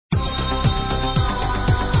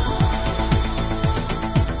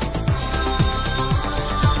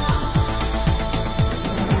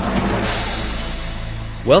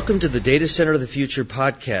Welcome to the Data Center of the Future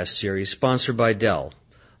podcast series sponsored by Dell.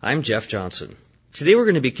 I'm Jeff Johnson. Today we're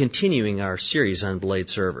going to be continuing our series on Blade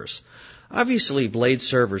servers. Obviously, Blade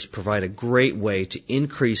servers provide a great way to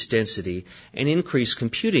increase density and increase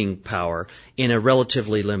computing power in a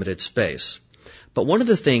relatively limited space. But one of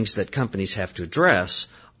the things that companies have to address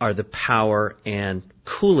are the power and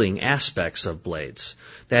cooling aspects of blades.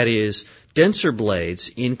 That is, denser blades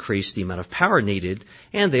increase the amount of power needed,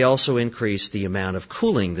 and they also increase the amount of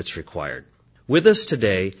cooling that's required. With us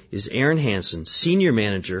today is Aaron Hanson, Senior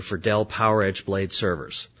Manager for Dell PowerEdge Blade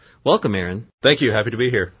servers. Welcome, Aaron. Thank you. Happy to be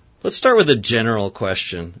here. Let's start with a general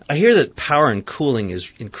question. I hear that power and cooling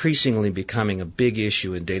is increasingly becoming a big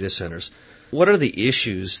issue in data centers. What are the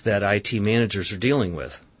issues that IT managers are dealing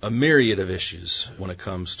with? A myriad of issues when it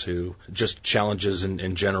comes to just challenges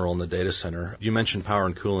in general in the data center. You mentioned power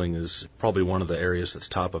and cooling is probably one of the areas that's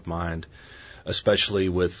top of mind, especially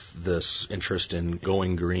with this interest in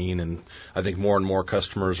going green. And I think more and more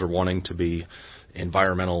customers are wanting to be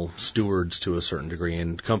environmental stewards to a certain degree.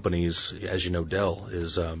 And companies, as you know, Dell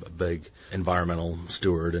is a big environmental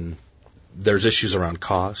steward. And there's issues around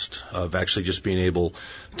cost of actually just being able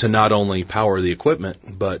to not only power the equipment,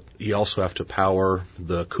 but you also have to power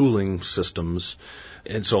the cooling systems.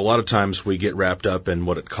 And so a lot of times we get wrapped up in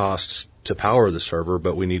what it costs to power the server,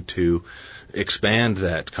 but we need to expand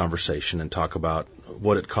that conversation and talk about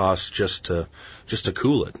what it costs just to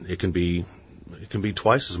cool it. It can be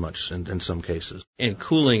twice as much in some cases. And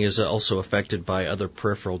cooling is also affected by other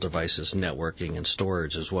peripheral devices, networking and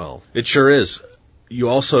storage as well. It sure is. You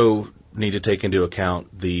also need to take into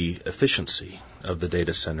account the efficiency of the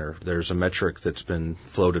data center. There's a metric that's been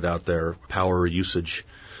floated out there, power usage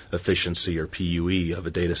efficiency, or PUE, of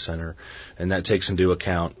a data center, and that takes into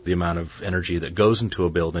account the amount of energy that goes into a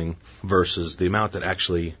building versus the amount that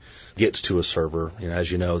actually gets to a server. As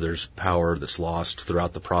you know, there's power that's lost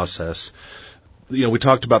throughout the process. We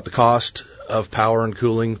talked about the cost of power and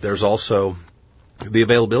cooling. There's also the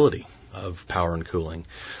availability of power and cooling.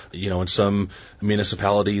 And some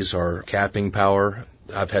municipalities are capping power.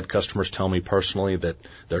 I've had customers tell me personally that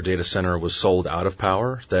their data center was sold out of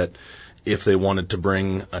power, that if they wanted to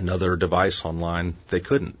bring another device online, they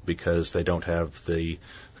couldn't because they don't have the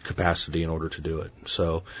capacity in order to do it.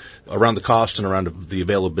 So around the cost and around the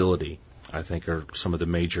availability, I think, are some of the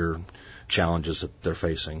major challenges that they're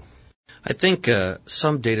facing. I think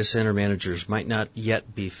some data center managers might not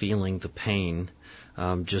yet be feeling the pain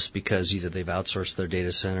just because either they've outsourced their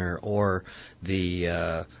data center or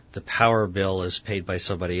the power bill is paid by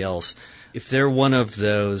somebody else. If they're one of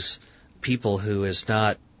those people who has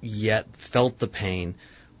not yet felt the pain,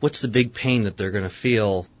 what's the big pain that they're going to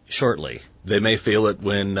feel shortly? They may feel it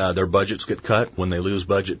when their budgets get cut, when they lose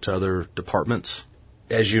budget to other departments.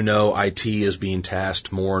 As you know, IT is being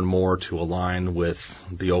tasked more and more to align with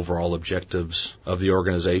the overall objectives of the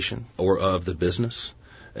organization or of the business.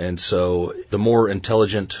 And so the more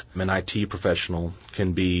intelligent an IT professional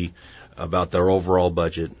can be about their overall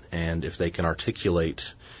budget, and if they can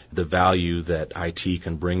articulate the value that IT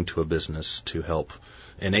can bring to a business to help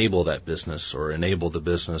enable that business or enable the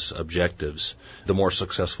business objectives, the more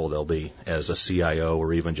successful they'll be as a CIO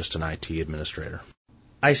or even just an IT administrator.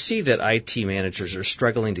 I see that IT managers are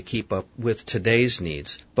struggling to keep up with today's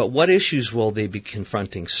needs, but what issues will they be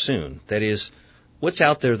confronting soon? That is, what's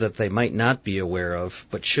out there that they might not be aware of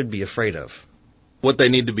but should be afraid of? What they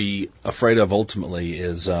need to be afraid of ultimately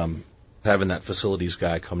is having that facilities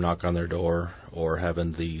guy come knock on their door, or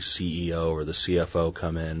having the CEO or the CFO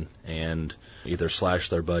come in and either slash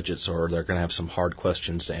their budgets, or they're going to have some hard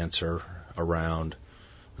questions to answer around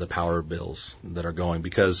the power bills that are going.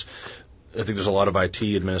 Because I think there's a lot of IT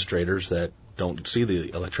administrators that don't see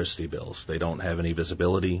the electricity bills. They don't have any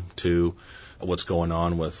visibility to what's going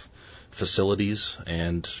on with facilities,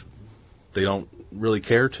 and they don't really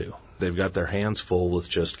care to. They've got their hands full with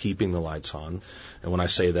just keeping the lights on. And when I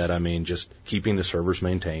say that, I mean just keeping the servers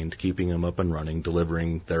maintained, keeping them up and running,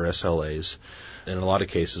 delivering their SLAs. In a lot of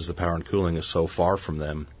cases, the power and cooling is so far from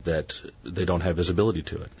them that they don't have visibility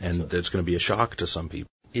to it. And it's going to be a shock to some people.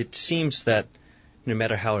 It seems that no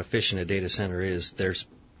matter how efficient a data center is, there's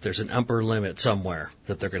an upper limit somewhere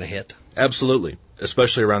that they're going to hit. Absolutely,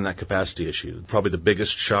 especially around that capacity issue. Probably the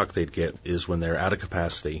biggest shock they'd get is when they're out of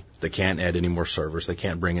capacity. They can't add any more servers. They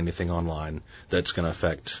can't bring anything online. That's going to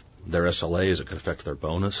affect their SLAs. It could affect their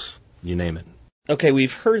bonus. You name it. Okay,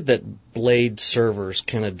 we've heard that Blade servers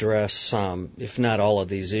can address some, if not all, of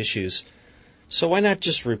these issues. So why not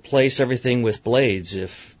just replace everything with Blades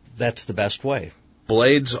if that's the best way?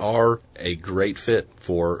 Blades are a great fit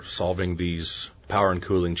for solving these power and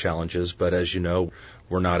cooling challenges, but as you know,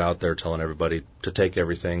 we're not out there telling everybody to take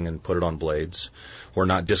everything and put it on blades. We're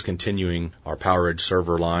not discontinuing our PowerEdge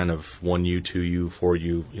server line of 1U, 2U,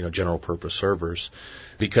 4U, general purpose servers,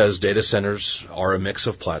 because data centers are a mix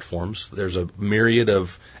of platforms. There's a myriad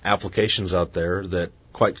of applications out there that,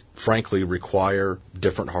 quite frankly, require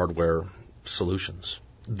different hardware solutions.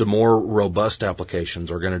 The more robust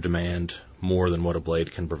applications are going to demand more than what a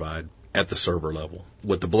blade can provide at the server level.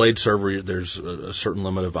 With the blade server, there's a certain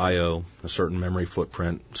limit of I/O, a certain memory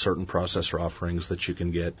footprint, certain processor offerings that you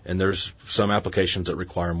can get, and there's some applications that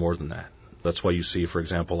require more than that. That's why you see, for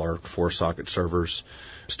example, our 4-socket servers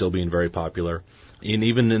still being very popular, and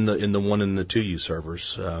even in the 1 and the 2U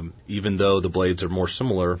servers, even though the blades are more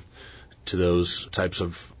similar to those types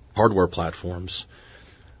of hardware platforms,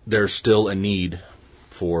 there's still a need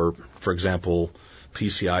for example,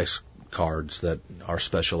 PCI cards that are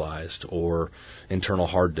specialized or internal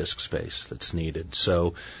hard disk space that's needed.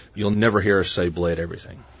 So you'll never hear us say blade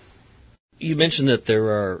everything. You mentioned that there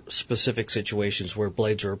are specific situations where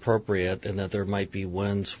blades are appropriate and that there might be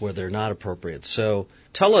ones where they're not appropriate. So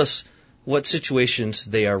tell us what situations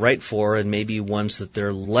they are right for and maybe ones that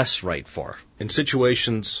they're less right for. In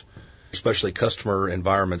situations, especially customer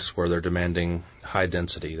environments where they're demanding high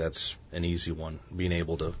density, that's an easy one, being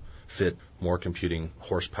able to fit more computing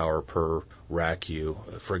horsepower per rack U.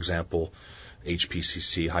 For example,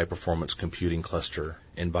 HPCC, high performance computing cluster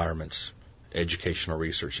environments, educational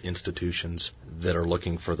research institutions that are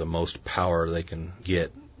looking for the most power they can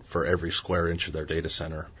get for every square inch of their data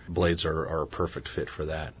center. Blades are a perfect fit for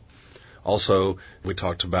that. Also, we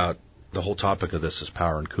talked about the whole topic of this is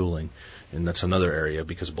power and cooling, and that's another area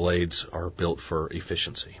because blades are built for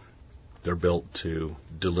efficiency. They're built to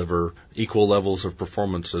deliver equal levels of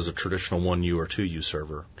performance as a traditional 1U or 2U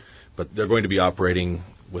server, but they're going to be operating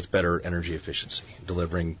with better energy efficiency,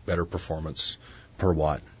 delivering better performance per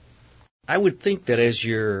watt. I would think that as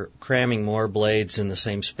you're cramming more blades in the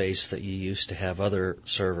same space that you used to have other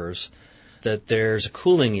servers, that there's a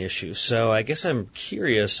cooling issue. So I guess I'm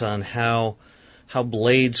curious on how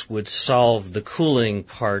blades would solve the cooling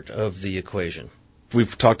part of the equation.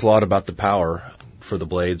 We've talked a lot about the power for the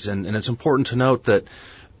blades, and it's important to note that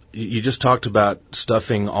you just talked about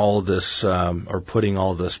stuffing all this or putting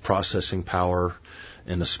all this processing power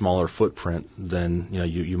in a smaller footprint than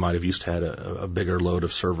you might have used to had a bigger load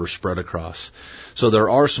of servers spread across. So there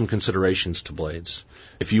are some considerations to blades.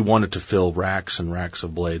 If you wanted to fill racks and racks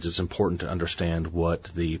of blades, it's important to understand what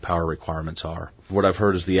the power requirements are. What I've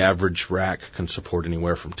heard is the average rack can support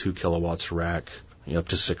anywhere from 2 kilowatts a rack up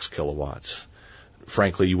to 6 kilowatts.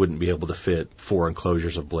 Frankly, you wouldn't be able to fit 4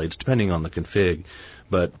 enclosures of blades, depending on the config,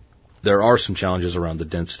 but there are some challenges around the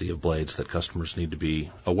density of blades that customers need to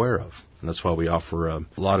be aware of, and that's why we offer a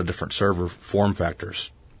lot of different server form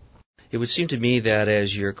factors. It would seem to me that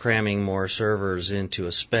as you're cramming more servers into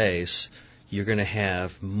a space, you're going to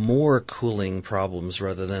have more cooling problems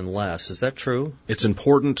rather than less. Is that true? It's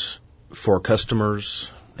important for customers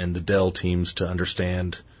and the Dell teams to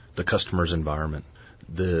understand the customer's environment.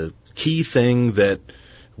 The key thing that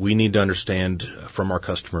we need to understand from our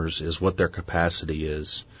customers is what their capacity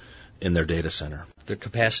is in their data center. Their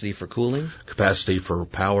capacity for cooling? Capacity for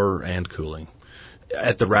power and cooling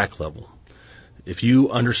at the rack level. If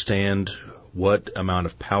you understand what amount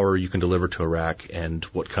of power you can deliver to a rack and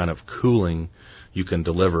what kind of cooling you can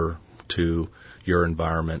deliver to your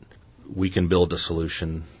environment, we can build a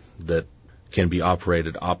solution that can be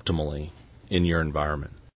operated optimally in your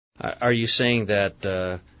environment. Are you saying that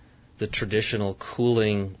the traditional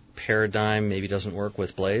cooling paradigm maybe doesn't work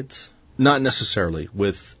with blades? Not necessarily.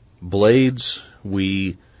 With blades,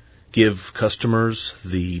 we give customers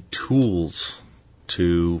the tools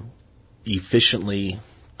to efficiently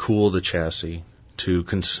cool the chassis, to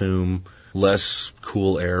consume less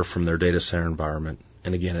cool air from their data center environment.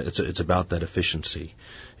 And again, it's about that efficiency.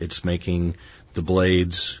 It's making the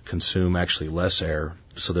blades consume actually less air,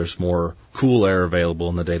 so there's more cool air available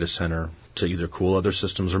in the data center to either cool other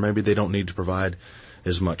systems or maybe they don't need to provide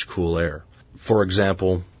as much cool air. For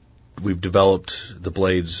example, we've developed the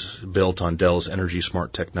blades built on Dell's Energy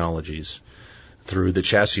Smart technologies through the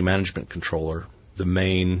chassis management controller, the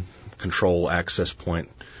main control access point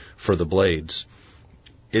for the blades.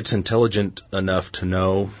 It's intelligent enough to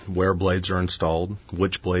know where blades are installed,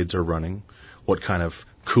 which blades are running, what kind of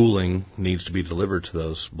cooling needs to be delivered to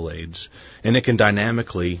those blades, and it can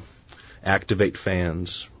dynamically activate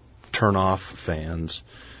fans, turn off fans,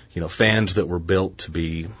 fans that were built to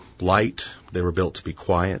be light, they were built to be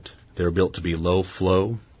quiet, they were built to be low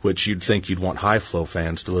flow, which you'd think you'd want high flow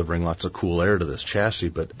fans delivering lots of cool air to this chassis,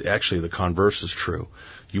 but actually the converse is true.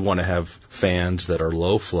 You want to have fans that are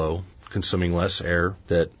low flow, consuming less air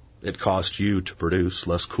that it cost you to produce,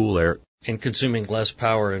 less cool air. And consuming less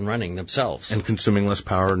power in running themselves. And consuming less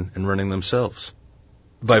power in running themselves.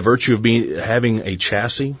 By virtue of having a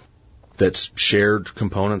chassis that's shared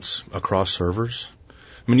components across servers.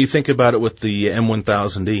 I mean, you think about it with the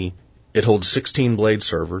M1000E, it holds 16 blade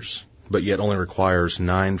servers, but yet only requires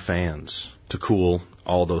 9 fans to cool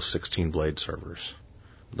all those 16 blade servers.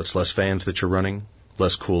 That's less fans that you're running,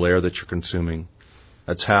 less cool air that you're consuming.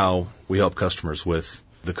 That's how we help customers with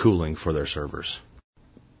the cooling for their servers.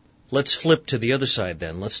 Let's flip to the other side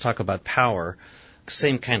then. Let's talk about power.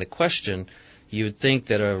 Same kind of question. You would think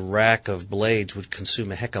that a rack of blades would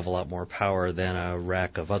consume a heck of a lot more power than a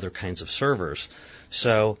rack of other kinds of servers.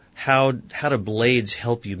 So how do blades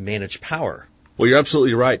help you manage power? Well, you're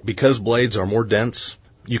absolutely right. Because blades are more dense,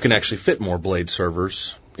 you can actually fit more blade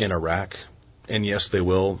servers in a rack. And yes, they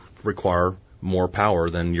will require more power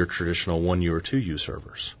than your traditional 1U or 2U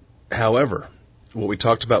servers. However, what we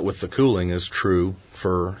talked about with the cooling is true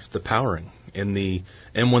for the powering. In the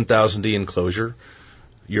M1000D enclosure,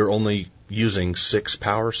 you're only using 6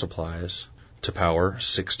 power supplies to power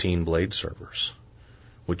 16 blade servers,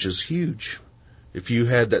 which is huge. If you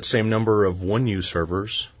had that same number of 1U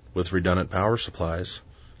servers with redundant power supplies,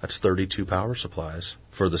 that's 32 power supplies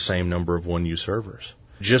for the same number of 1U servers.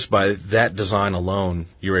 Just by that design alone,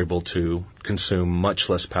 you're able to consume much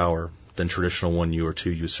less power than traditional 1U or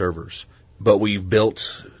 2U servers. But we've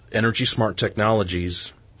built energy-smart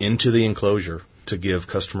technologies into the enclosure to give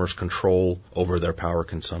customers control over their power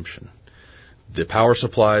consumption. The power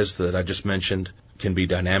supplies that I just mentioned can be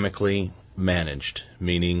dynamically managed,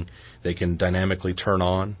 meaning they can dynamically turn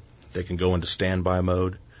on, they can go into standby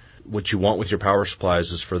mode. What you want with your power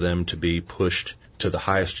supplies is for them to be pushed to the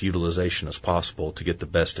highest utilization as possible to get the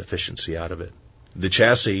best efficiency out of it. The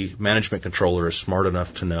chassis management controller is smart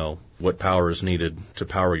enough to know what power is needed to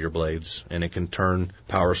power your blades, and it can turn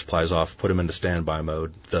power supplies off, put them into standby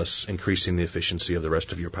mode, thus increasing the efficiency of the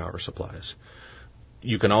rest of your power supplies.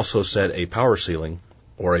 You can also set a power ceiling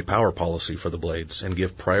or a power policy for the blades and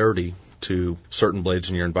give priority to certain blades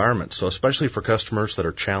in your environment. So especially for customers that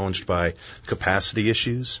are challenged by capacity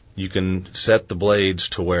issues, you can set the blades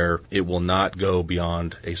to where it will not go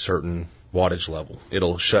beyond a certain wattage level.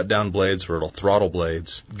 It'll shut down blades or it'll throttle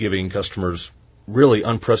blades, giving customers really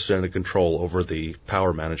unprecedented control over the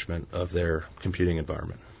power management of their computing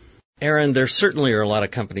environment. Aaron, there certainly are a lot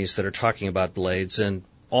of companies that are talking about blades, and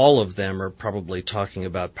all of them are probably talking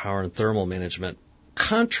about power and thermal management.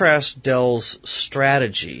 Contrast Dell's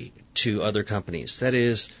strategy to other companies. That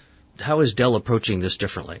is, how is Dell approaching this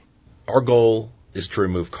differently? Our goal is to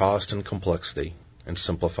remove cost and complexity and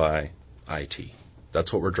simplify IT.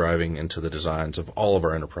 That's what we're driving into the designs of all of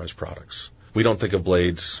our enterprise products. We don't think of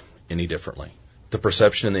blades any differently. The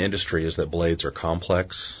perception in the industry is that blades are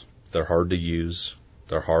complex, they're hard to use,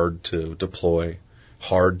 they're hard to deploy,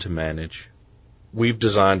 hard to manage. We've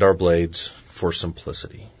designed our blades for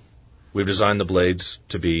simplicity. We've designed the blades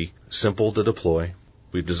to be simple to deploy.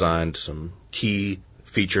 We've designed some key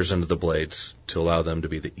features into the blades to allow them to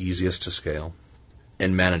be the easiest to scale.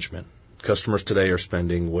 And management. Customers today are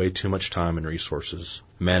spending way too much time and resources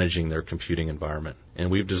managing their computing environment,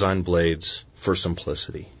 and we've designed blades for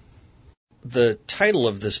simplicity. The title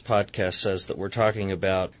of this podcast says that we're talking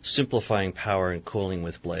about simplifying power and cooling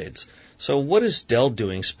with blades. So what is Dell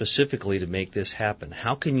doing specifically to make this happen?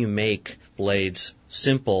 How can you make blades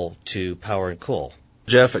simple to power and cool?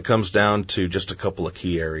 Jeff, it comes down to just a couple of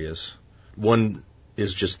key areas. One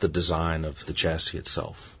is just the design of the chassis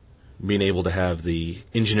itself. Being able to have the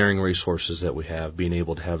engineering resources that we have, being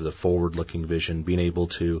able to have the forward-looking vision, being able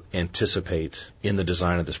to anticipate in the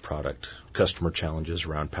design of this product customer challenges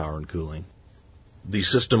around power and cooling. The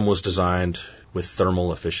system was designed with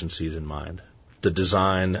thermal efficiencies in mind. The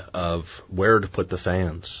design of where to put the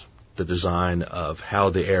fans, the design of how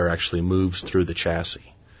the air actually moves through the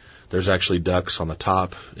chassis. There's actually ducts on the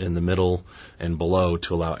top, in the middle, and below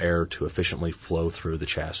to allow air to efficiently flow through the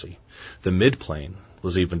chassis. The midplane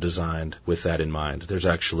was even designed with that in mind. There's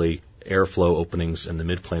actually airflow openings in the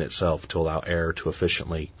midplane itself to allow air to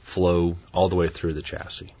efficiently flow all the way through the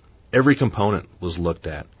chassis. Every component was looked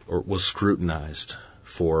at or was scrutinized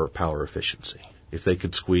for power efficiency. If they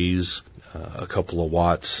could squeeze a couple of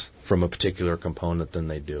watts from a particular component, then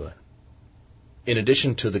they'd do it. In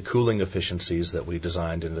addition to the cooling efficiencies that we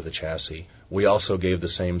designed into the chassis, we also gave the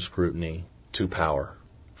same scrutiny to power.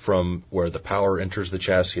 From where the power enters the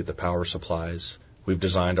chassis at the power supplies, we've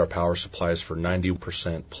designed our power supplies for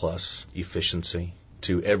 90% plus efficiency.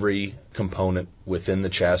 To every component within the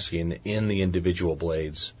chassis and in the individual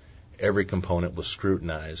blades, every component was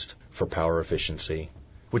scrutinized for power efficiency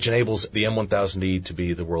which enables the M1000E to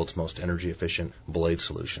be the world's most energy-efficient blade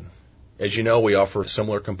solution. As you know, we offer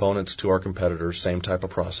similar components to our competitors, same type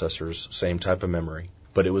of processors, same type of memory.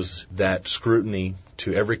 But it was that scrutiny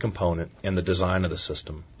to every component and the design of the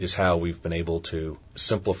system is how we've been able to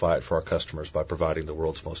simplify it for our customers by providing the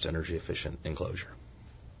world's most energy-efficient enclosure.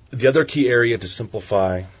 The other key area to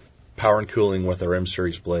simplify power and cooling with our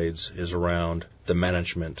M-Series blades is around the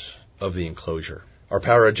management of the enclosure. Our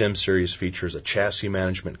PowerEdge M-Series features a chassis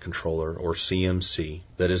management controller, or CMC,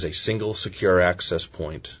 that is a single secure access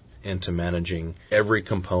point into managing every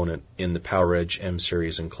component in the PowerEdge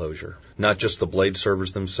M-Series enclosure. Not just the blade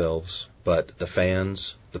servers themselves, but the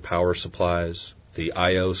fans, the power supplies, the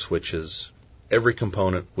I/O switches, every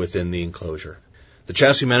component within the enclosure. The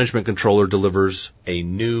chassis management controller delivers a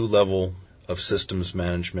new level of systems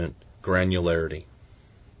management granularity,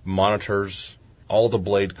 monitors all the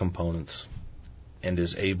blade components, and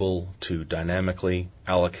is able to dynamically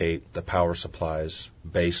allocate the power supplies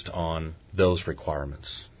based on those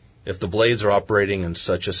requirements. If the blades are operating in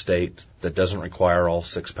such a state that doesn't require all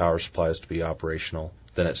 6 power supplies to be operational,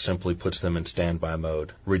 then it simply puts them in standby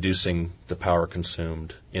mode, reducing the power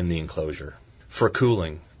consumed in the enclosure. For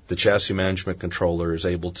cooling, the chassis management controller is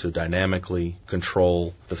able to dynamically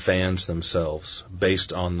control the fans themselves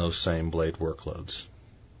based on those same blade workloads.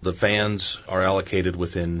 The fans are allocated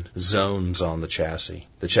within zones on the chassis.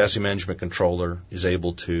 The chassis management controller is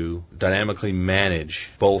able to dynamically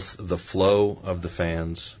manage both the flow of the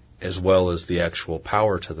fans as well as the actual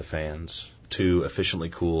power to the fans to efficiently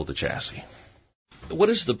cool the chassis. What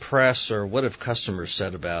is the press, or what have customers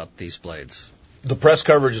said about these blades? The press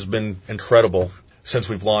coverage has been incredible since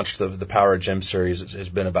we've launched the PowerEdge M series. It's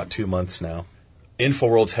been about 2 months now.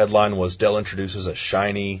 InfoWorld's headline was Dell introduces a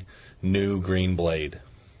shiny new green blade.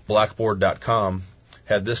 Blackboard.com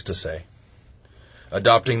had this to say: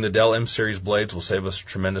 adopting the Dell M series blades will save us a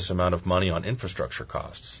tremendous amount of money on infrastructure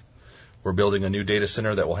costs. We're building a new data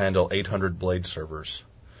center that will handle 800 blade servers.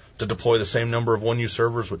 To deploy the same number of 1U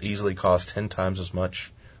servers would easily cost 10 times as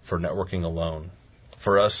much for networking alone.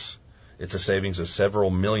 For us, it's a savings of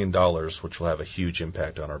several $1 million, which will have a huge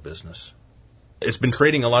impact on our business. It's been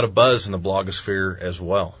creating a lot of buzz in the blogosphere as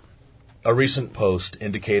well. A recent post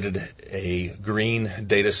indicated a green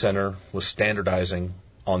data center was standardizing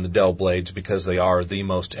on the Dell blades because they are the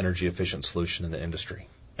most energy efficient solution in the industry.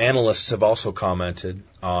 Analysts have also commented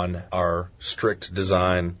on our strict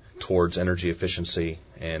design towards energy efficiency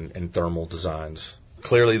and thermal designs.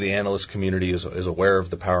 Clearly, the analyst community is aware of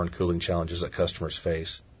the power and cooling challenges that customers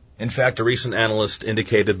face. In fact, a recent analyst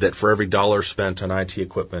indicated that for every dollar spent on IT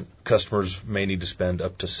equipment, customers may need to spend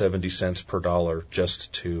up to 70 cents per dollar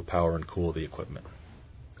just to power and cool the equipment.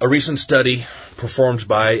 A recent study performed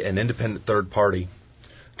by an independent third party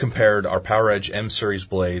compared our PowerEdge M-Series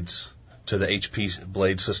blades to the HP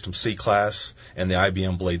Blade System C-Class and the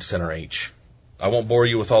IBM Blade Center H. I won't bore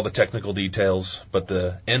you with all the technical details, but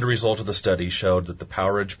the end result of the study showed that the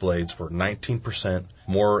PowerEdge blades were 19%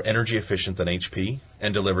 more energy efficient than HP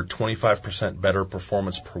and delivered 25% better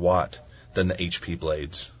performance per watt than the HP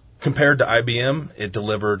blades. Compared to IBM, it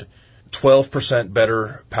delivered 12%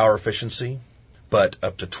 better power efficiency, but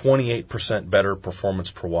up to 28% better performance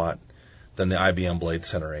per watt than the IBM Blade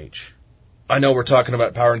Center H. I know we're talking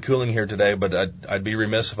about power and cooling here today, but I'd be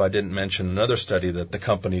remiss if I didn't mention another study that the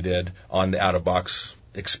company did on the out-of-box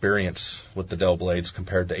experience with the Dell blades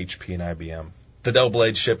compared to HP and IBM. The Dell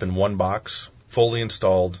blades ship in one box, fully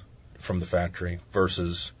installed from the factory,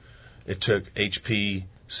 versus it took HP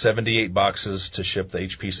 78 boxes to ship the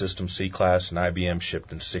HP System C-Class, and IBM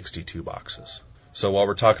shipped in 62 boxes. So while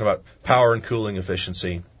we're talking about power and cooling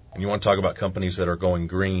efficiency, and you want to talk about companies that are going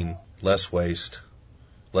green, less waste,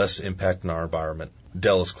 less impact on our environment,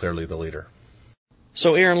 Dell is clearly the leader.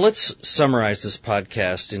 So, Aaron, let's summarize this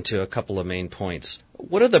podcast into a couple of main points.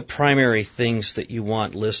 What are the primary things that you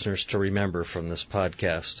want listeners to remember from this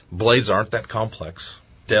podcast? Blades aren't that complex.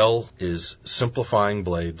 Dell is simplifying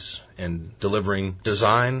blades and delivering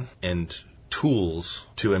design and tools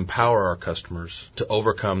to empower our customers to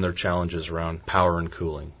overcome their challenges around power and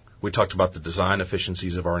cooling. We talked about the design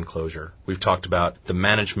efficiencies of our enclosure. We've talked about the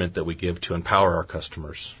management that we give to empower our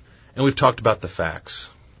customers. And we've talked about the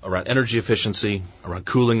facts around energy efficiency, around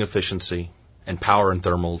cooling efficiency, and power and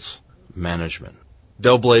thermals management.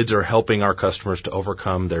 Dell blades are helping our customers to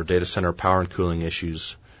overcome their data center power and cooling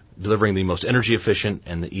issues, delivering the most energy efficient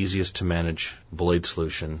and the easiest to manage blade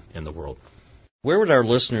solution in the world. Where would our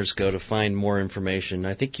listeners go to find more information?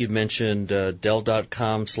 I think you mentioned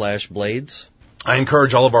Dell.com/blades. I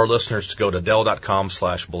encourage all of our listeners to go to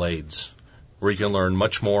Dell.com/blades, where you can learn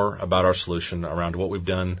much more about our solution around what we've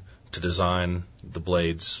done to design the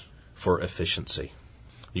blades for efficiency.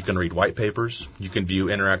 You can read white papers. You can view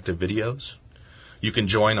interactive videos. You can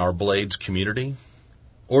join our Blades community.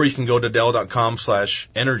 Or you can go to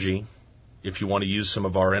Dell.com/energy if you want to use some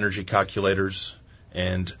of our energy calculators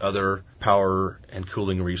and other power and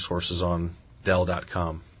cooling resources on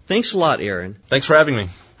Dell.com. Thanks a lot, Aaron. Thanks for having me.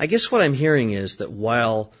 I guess what I'm hearing is that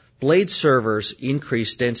while Blade servers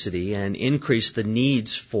increase density and increase the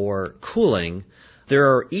needs for cooling,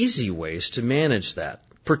 there are easy ways to manage that,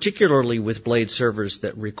 particularly with Blade servers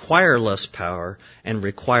that require less power and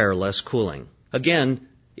require less cooling. Again,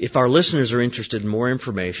 if our listeners are interested in more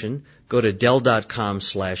information, go to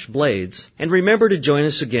Dell.com/blades, and remember to join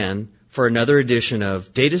us again for another edition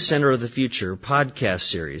of Data Center of the Future podcast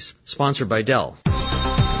series, sponsored by Dell.